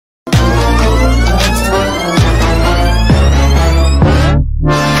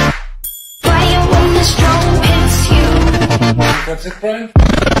What's it, Brian?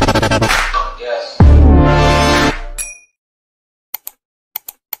 Yes.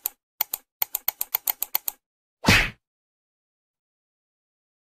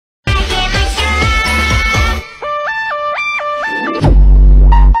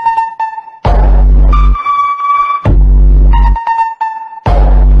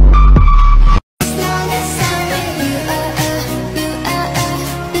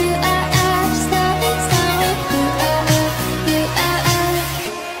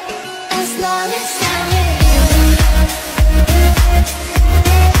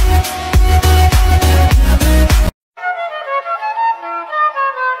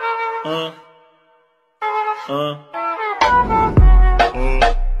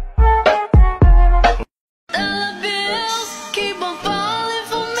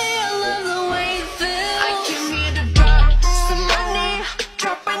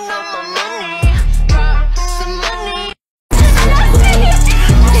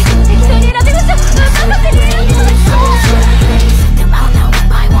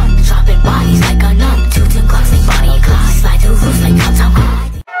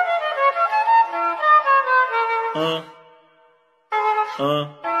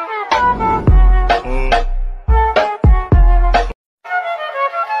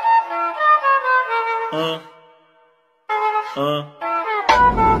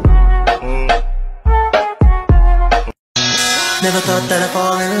 Never thought that I'd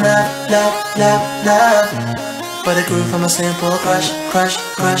fall in love. But it grew from a simple crush.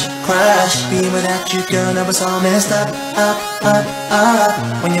 Being without you, girl, I was all messed up.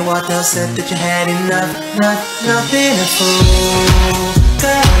 When you walked out, said that you had enough. Nothing a fool.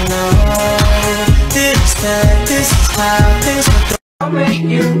 God, no. Didn't expect this is how things would go. I'll make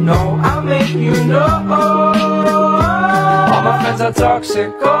you know. All my friends are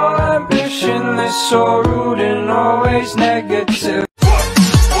toxic, all ambition is so rude and always negative.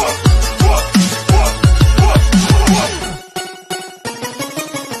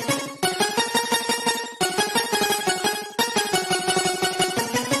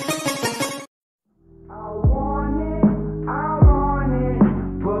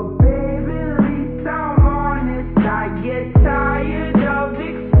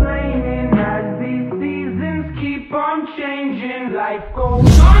 Life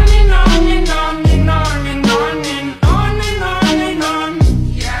goes on and on and on and on and on and on and on and on.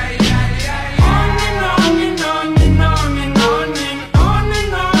 Yeah. On and on and on and on and on and on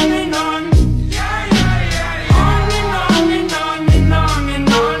and on and on. Yeah. On and on and on and on and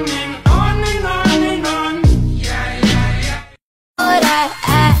on and on and on and on. Yeah. But I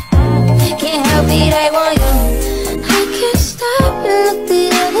can't help it, I want you. I can't stop and look the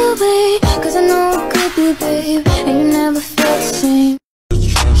other way, 'cause I know it could be, babe, and you never felt the same.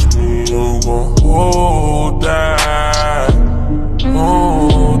 Trust me, you gon' hold that.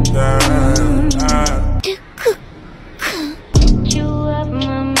 Get you off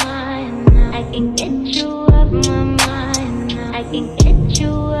my mind now. I can get you off my mind now. I can get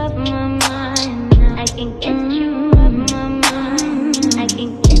you off my mind now. I can get you off my mind. I can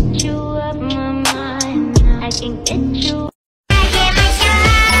get you off my mind now. I can get you.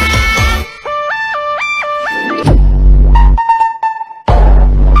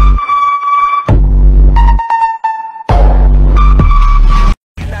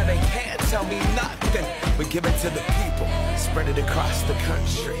 Give it to the people, spread it across the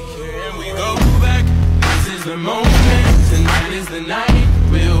country. Here we go back, this is the moment, tonight is the night.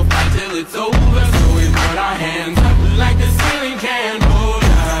 We'll fight till it's over, so we put our hands up like the ceiling can't hold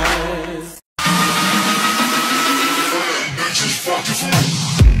us.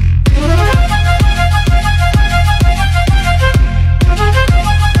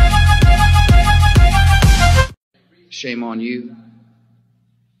 Shame on you.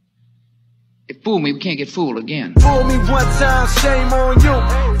 If fool me, we can't get fooled again. Fool me one time, shame on you.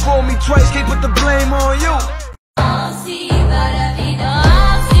 Fool me twice, can't put the blame on you.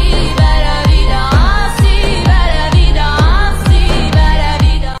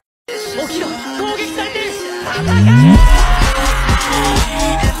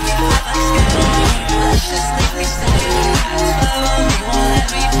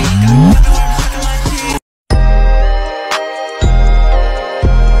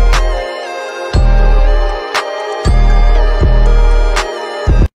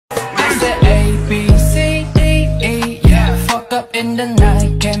 In the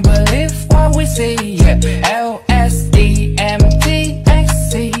night, can't believe what we see. Yeah. LSDMTXC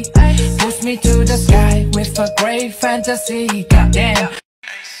push me to the sky with a great fantasy. Goddamn.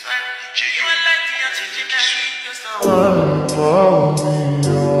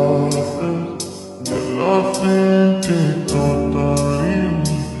 Nothing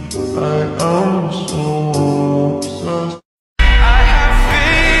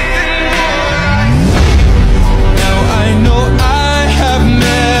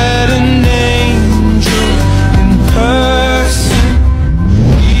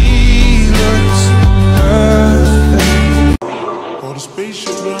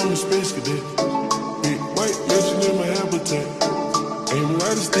spaceship, I'm a space cadet. Big white legend in my habitat. Aim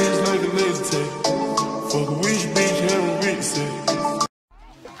right at stage like a laser tag. Fuck a wish bitch, having rich sex.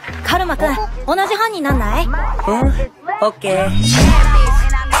 カルマくん、同じ班になんない？オッケー。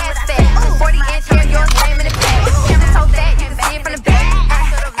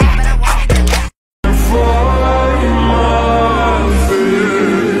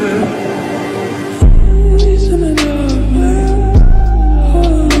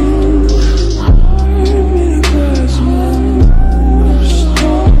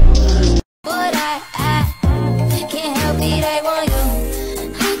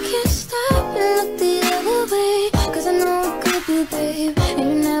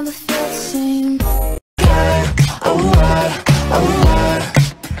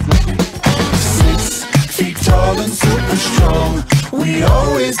We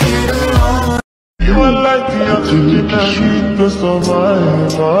always get along. You are like the oxygen I breathe, the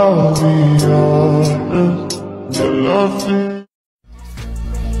survive. I'll be honest. Your love is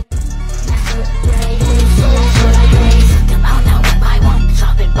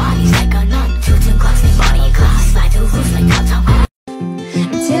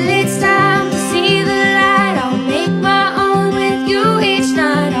Till it's time to see the light, I'll make my own with you each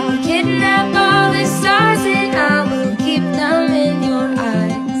night. I'll kidnap all the stars and I will keep them in your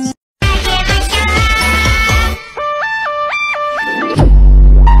eyes.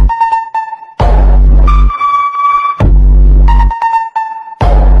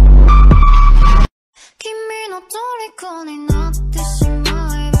 Kimi no toriko ni natte